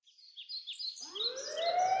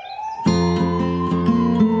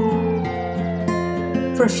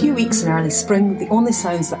For a few weeks in early spring, the only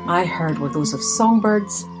sounds that I heard were those of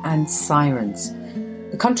songbirds and sirens.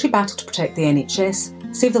 The country battled to protect the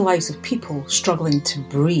NHS, save the lives of people struggling to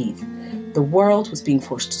breathe. The world was being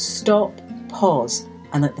forced to stop, pause,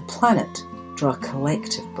 and let the planet draw a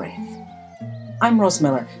collective breath. I'm Ros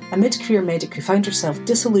Miller, a mid-career medic who found herself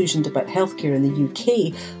disillusioned about healthcare in the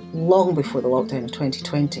UK long before the lockdown of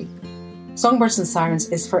 2020. Songbirds and Sirens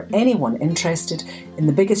is for anyone interested in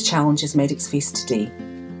the biggest challenges medics face today.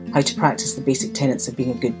 How to practice the basic tenets of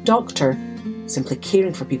being a good doctor, simply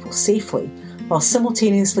caring for people safely, while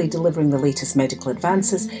simultaneously delivering the latest medical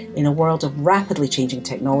advances in a world of rapidly changing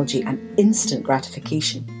technology and instant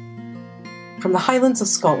gratification. From the Highlands of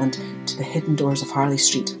Scotland to the hidden doors of Harley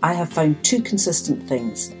Street, I have found two consistent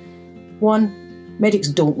things. One, medics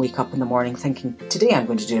don't wake up in the morning thinking, today I'm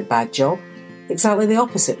going to do a bad job. Exactly the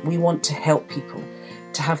opposite. We want to help people,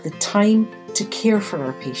 to have the time to care for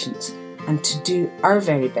our patients and to do our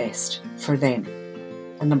very best for them.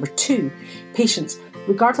 And number two, patients,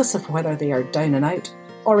 regardless of whether they are down and out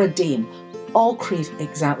or a dame, all crave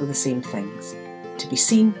exactly the same things. To be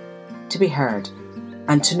seen, to be heard,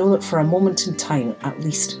 and to know that for a moment in time, at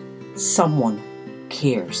least someone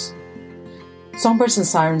cares. Songbirds and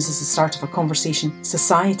Sirens is the start of a conversation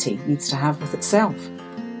society needs to have with itself.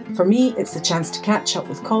 For me, it's the chance to catch up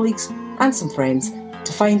with colleagues and some friends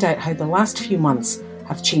to find out how the last few months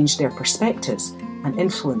have changed their perspectives and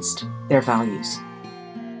influenced their values.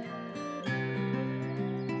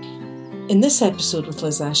 In this episode with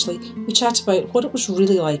Liz Ashley, we chat about what it was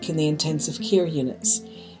really like in the intensive care units.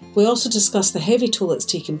 We also discuss the heavy toll it's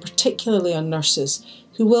taken, particularly on nurses,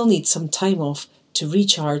 who will need some time off to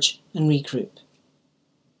recharge and regroup.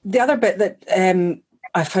 The other bit that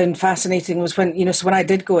I found fascinating was when I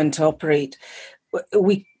did go in to operate,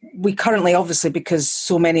 we currently, obviously, because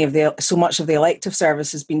so much of the elective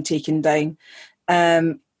service has been taken down,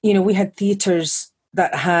 we had theatres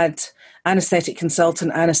that had anaesthetic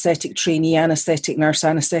consultant, anaesthetic trainee, anaesthetic nurse,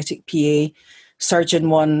 anaesthetic PA, surgeon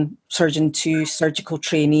 1, surgeon 2, surgical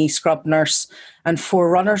trainee, scrub nurse, and 4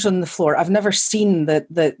 runners on the floor. I've never seen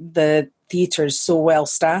the theatres so well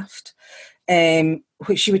staffed,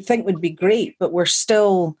 which you would think would be great, but we're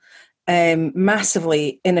still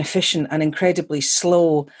massively inefficient and incredibly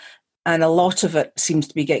slow. And a lot of it seems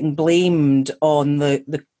to be getting blamed on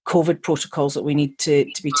the COVID protocols that we need to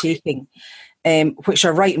be taking, which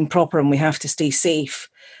are right and proper, and we have to stay safe.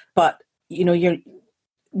 But,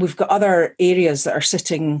 we've got other areas that are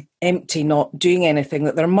sitting empty, not doing anything,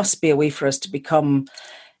 that there must be a way for us to become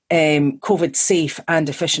COVID safe and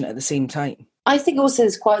efficient at the same time. I think also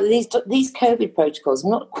there's quite these COVID protocols.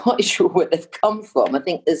 I'm not quite sure where they've come from. I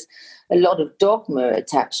think there's a lot of dogma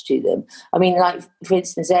attached to them. I mean, like for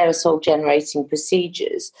instance, aerosol generating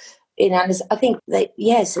procedures. I think that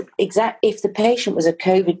yes, exactly. If the patient was a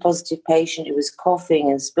COVID positive patient who was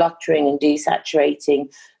coughing and spluttering and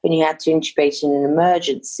desaturating, and you had to intubate in an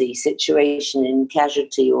emergency situation in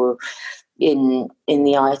casualty or in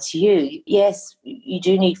the ITU, yes, you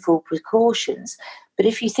do need full precautions. But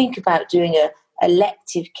if you think about doing a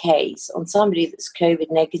elective case on somebody that's COVID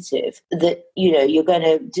negative that, you're going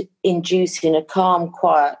to induce in a calm,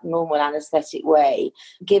 quiet, normal anaesthetic way,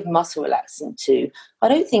 give muscle relaxant to, I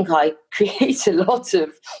don't think I create a lot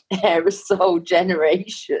of aerosol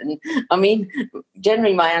generation. I mean,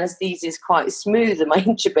 generally my anaesthesia is quite smooth and my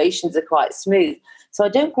intubations are quite smooth. So I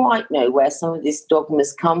don't quite know where some of this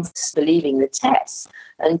dogmas come from, believing the tests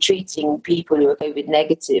and treating people who are COVID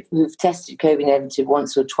negative, who've tested COVID negative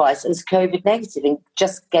once or twice, as COVID negative and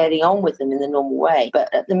just getting on with them in the normal way.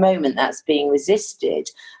 But at the moment, that's being resisted.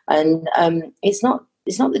 And it's not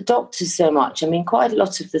the doctors so much. I mean, quite a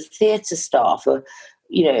lot of the theatre staff are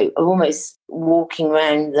almost walking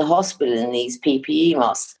around the hospital in these PPE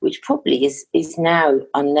masks, which probably is now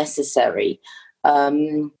unnecessary. I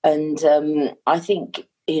think,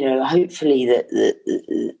 hopefully that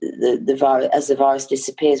the virus, as the virus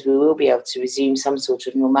disappears, we will be able to resume some sort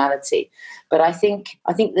of normality. But I think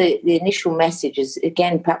the initial message is,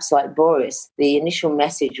 again, perhaps like Boris, the initial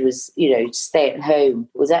message was, to stay at home,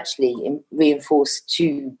 was actually reinforced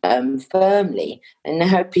too firmly. And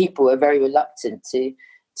now people are very reluctant to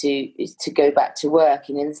go back to work.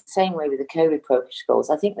 And in the same way with the COVID protocols,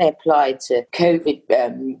 I think they applied to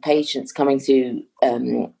COVID patients coming to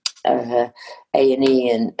A&E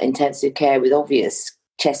and intensive care with obvious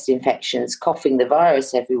chest infections, coughing the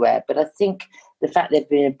virus everywhere. But I think the fact they've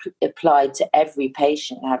been applied to every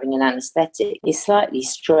patient having an anaesthetic is slightly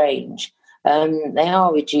strange. They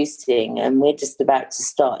are reducing, and we're just about to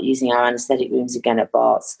start using our anaesthetic rooms again at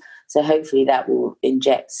Barts. So hopefully that will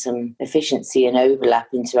inject some efficiency and overlap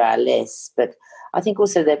into our lists. But I think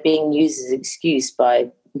also they're being used as an excuse by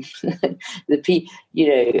the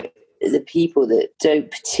people that don't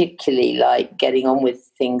particularly like getting on with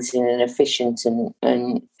things in an efficient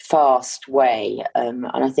and fast way. And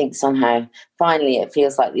I think somehow, finally, it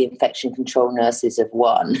feels like the infection control nurses have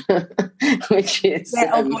won, which is...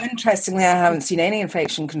 Yeah, although interestingly, I haven't seen any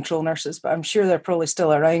infection control nurses, but I'm sure they're probably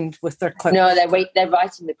still around with their clinic. No, they're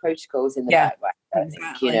writing the protocols in the background,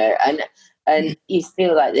 exactly. And you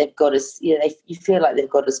feel like they've got us, you feel like they've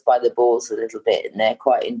got us by the balls a little bit, and they're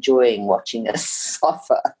quite enjoying watching us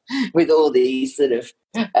suffer with all these sort of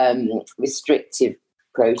restrictive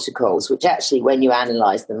protocols, which actually, when you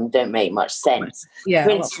analyse them, don't make much sense. Yeah.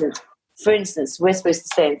 For instance, we're supposed to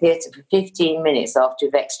stay in theatre for 15 minutes after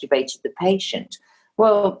we've extubated the patient.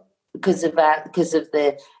 Well, because of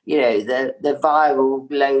the viral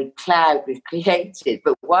load cloud we've created.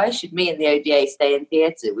 But why should me and the ODA stay in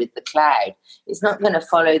theatre with the cloud? It's not going to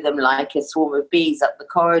follow them like a swarm of bees up the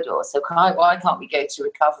corridor. So why can't we go to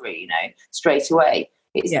recovery, straight away?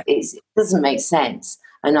 It doesn't make sense.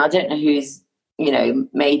 And I don't know who's,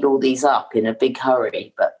 made all these up in a big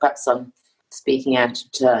hurry, but perhaps I'm speaking out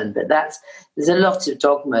of turn. But there's a lot of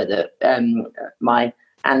dogma that my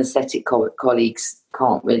anaesthetic colleagues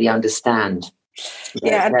can't really understand.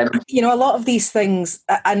 Yeah, a lot of these things,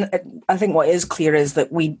 and I think what is clear is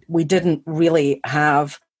that we didn't really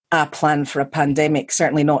have a plan for a pandemic,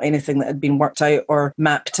 certainly not anything that had been worked out or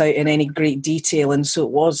mapped out in any great detail. And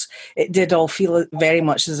so it did all feel very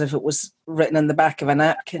much as if it was written in the back of a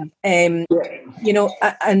napkin. And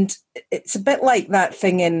it's a bit like that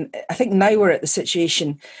thing I think now we're at the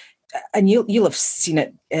situation, and you'll have seen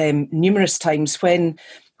it numerous times, when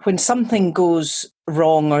something goes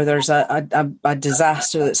wrong or there's a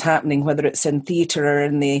disaster that's happening, whether it's in theatre or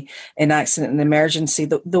in accident and emergency,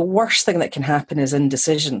 the worst thing that can happen is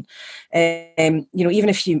indecision. Even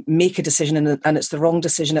if you make a decision and it's the wrong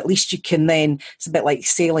decision, at least you can then, it's a bit like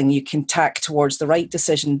sailing, you can tack towards the right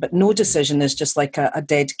decision, but no decision is just like a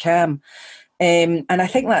dead calm. And I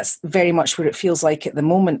think that's very much where it feels like at the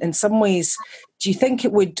moment. In some ways, do you think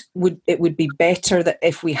it would be better that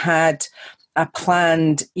if we had a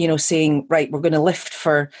planned, saying, right, we're going to lift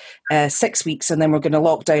for 6 weeks and then we're going to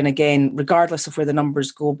lock down again, regardless of where the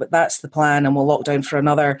numbers go, but that's the plan, and we'll lock down for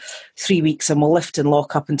another 3 weeks and we'll lift and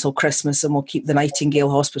lock up until Christmas, and we'll keep the Nightingale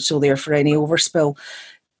Hospital there for any overspill.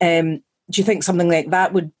 Do you think something like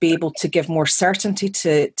that would be able to give more certainty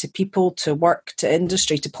to people, to work, to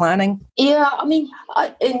industry, to planning? Yeah, I mean,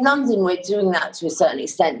 in London, we're doing that to a certain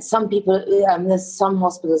extent. Some people, there's some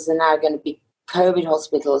hospitals are now going to be COVID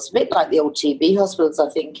hospitals, a bit like the old TB hospitals, I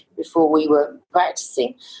think, before we were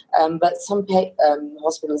practicing. But some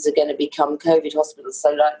hospitals are going to become COVID hospitals.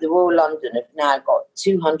 So like the Royal London have now got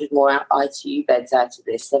 200 more ITU beds out of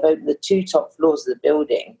this. They've opened the 2 top floors of the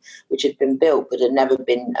building, which had been built but had never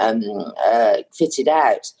been fitted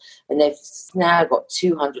out. And they've now got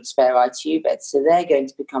 200 spare ITU beds. So they're going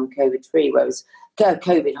to become COVID-free, whereas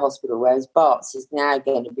COVID hospital, whereas Barts is now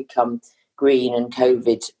going to become green and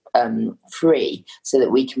COVID free, so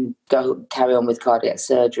that we can go carry on with cardiac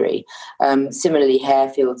surgery. Similarly,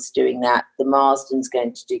 Hairfield's doing that. The Marsden's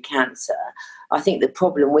going to do cancer. I think the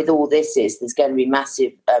problem with all this is there's going to be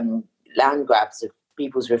massive land grabs of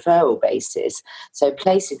people's referral bases. So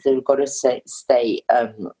places that have got to stay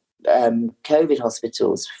COVID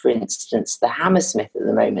hospitals, for instance, the Hammersmith at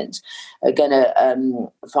the moment, are going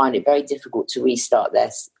to find it very difficult to restart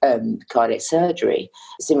their cardiac surgery.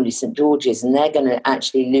 Similarly, St George's, and they're going to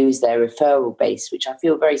actually lose their referral base, which I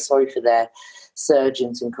feel very sorry for their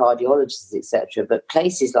surgeons and cardiologists, etc. But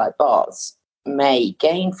places like Barts may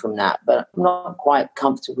gain from that, but I'm not quite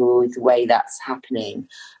comfortable with the way that's happening.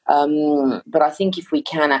 But I think if we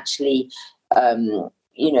can actually,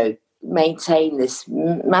 maintain this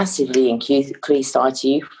massively increased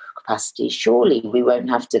ITU capacity, surely we won't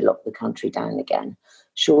have to lock the country down again.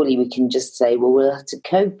 Surely we can just say, well, we'll have to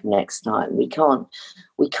cope next time. We can't,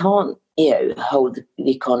 hold the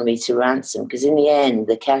economy to ransom, because in the end,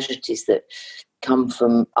 the casualties that come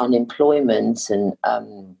from unemployment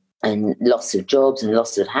and loss of jobs and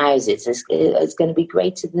loss of houses is going to be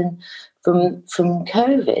greater than from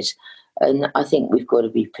COVID. And I think we've got to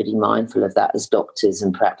be pretty mindful of that as doctors,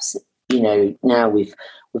 and perhaps, now we've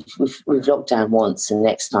locked down once, and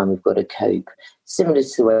next time we've got to cope, similar to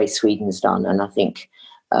the way Sweden's done. And I think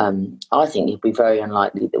it'd be very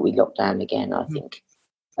unlikely that we lock down again. I think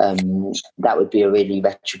that would be a really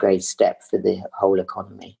retrograde step for the whole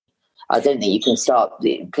economy. I don't think you can start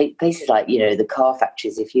places like, the car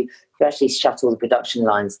factories. If you actually shut all the production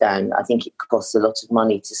lines down, I think it costs a lot of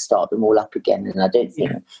money to start them all up again. And I don't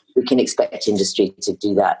think we can expect industry to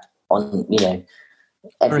do that on,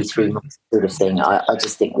 every 3 months sort of thing. I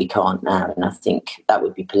just think we can't now. And I think that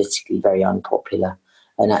would be politically very unpopular.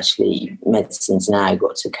 And actually, medicine's now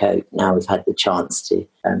got to cope. Now we've had the chance to,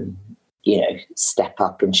 step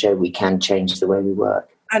up and show we can change the way we work.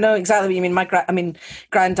 I know exactly what you mean. My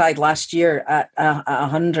Gran died last year at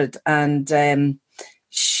 100, and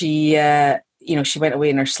she went away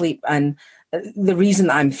in her sleep. And the reason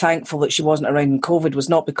that I'm thankful that she wasn't around in COVID was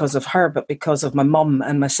not because of her, but because of my mum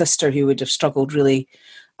and my sister, who would have struggled really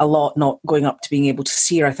a lot not going up to being able to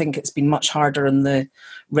see her. I think it's been much harder on the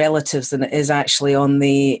relatives than it is actually on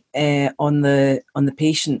the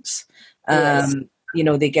patients. Yes.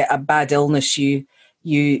 They get a bad illness, you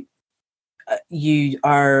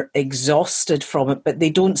are exhausted from it, but they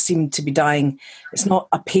don't seem to be dying. It's not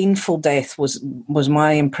a painful death was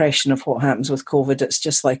my impression of what happens with COVID. It's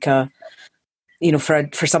just like for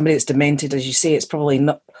somebody that's demented, as you say, it's probably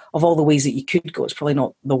not, of all the ways that you could go, it's probably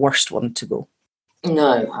not the worst one to go.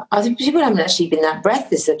 No, I think people haven't actually been that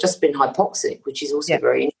breathless. They've just been hypoxic, which is also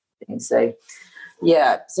very interesting. So,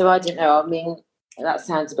 so I don't know. I mean, that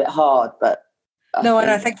sounds a bit hard, but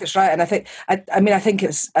I think that's right. And I think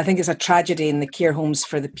it's a tragedy in the care homes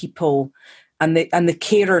for the people and the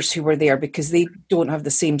carers who were there, because they don't have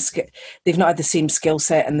the same they've not had the same skill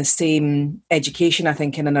set and the same education, I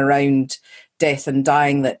think, in and around death and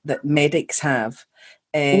dying that medics have.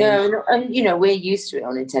 No, and we're used to it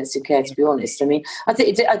on intensive care, to be honest. I mean, I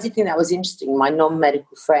did think that was interesting. My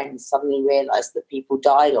non-medical friends suddenly realised that people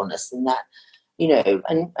died on us, and that,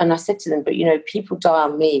 and I said to them, but people die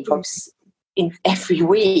on me probably in every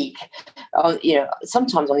week.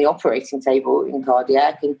 Sometimes on the operating table in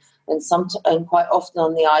cardiac, and quite often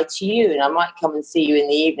on the ITU. And I might come and see you in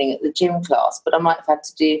the evening at the gym class, but I might have had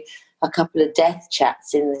to do a couple of death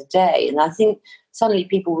chats in the day. And I think suddenly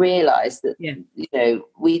people realised that,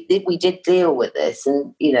 we did deal with this,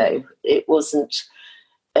 and, it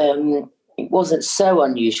wasn't so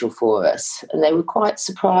unusual for us. And they were quite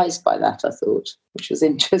surprised by that, I thought, which was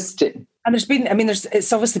interesting. And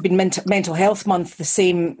it's obviously been mental health month the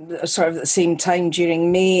same time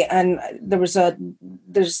during May, and there's a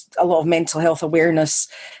lot of mental health awareness,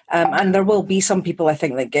 and there will be some people, I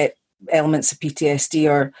think, that get elements of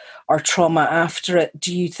PTSD or trauma after it.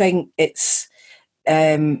 Do you think it's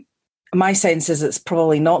my sense is it's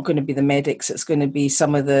probably not going to be the medics, it's going to be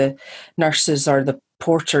some of the nurses or the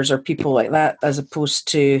porters or people like that, as opposed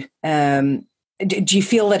to do you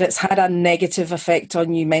feel that it's had a negative effect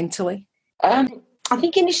on you mentally? I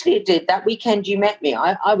think initially it did. That weekend you met me,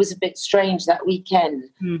 I was a bit strange that weekend,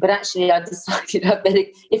 but actually I decided I better,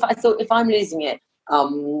 if I'm losing it,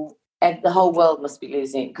 the whole world must be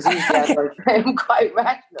losing it, because usually I'm quite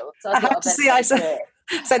rational. So I have to say, I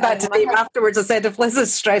said that to Dave afterwards. I said, if Liz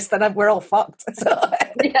is stressed, then we're all fucked. So.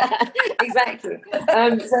 Yeah, exactly.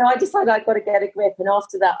 So I decided I've got to get a grip, and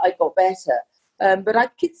after that I got better. But I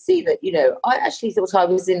could see that, I actually thought I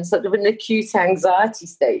was in sort of an acute anxiety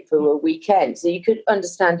state for a weekend. So you could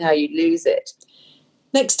understand how you'd lose it.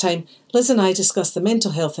 Next time, Liz and I discuss the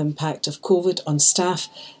mental health impact of COVID on staff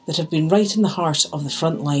that have been right in the heart of the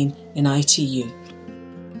front line in ITU.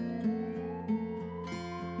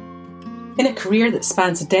 In a career that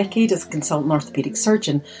spans a decade as a consultant orthopaedic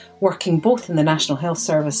surgeon, working both in the National Health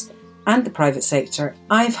Service and the private sector,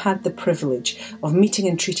 I've had the privilege of meeting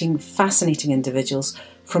and treating fascinating individuals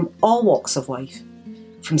from all walks of life,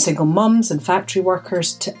 from single mums and factory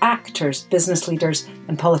workers to actors, business leaders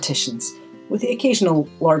and politicians, with the occasional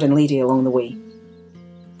lord and lady along the way.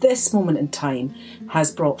 This moment in time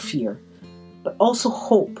has brought fear, but also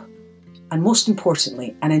hope, and most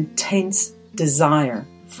importantly, an intense desire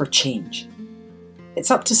for change. It's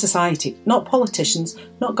up to society, not politicians,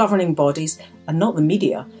 not governing bodies, and not the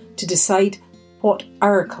media, to decide what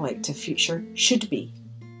our collective future should be.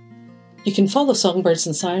 You can follow Songbirds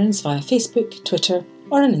and Sirens via Facebook, Twitter,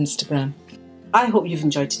 or on Instagram. I hope you've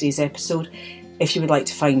enjoyed today's episode. If you would like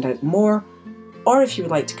to find out more, or if you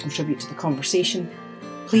would like to contribute to the conversation,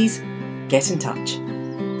 please get in touch.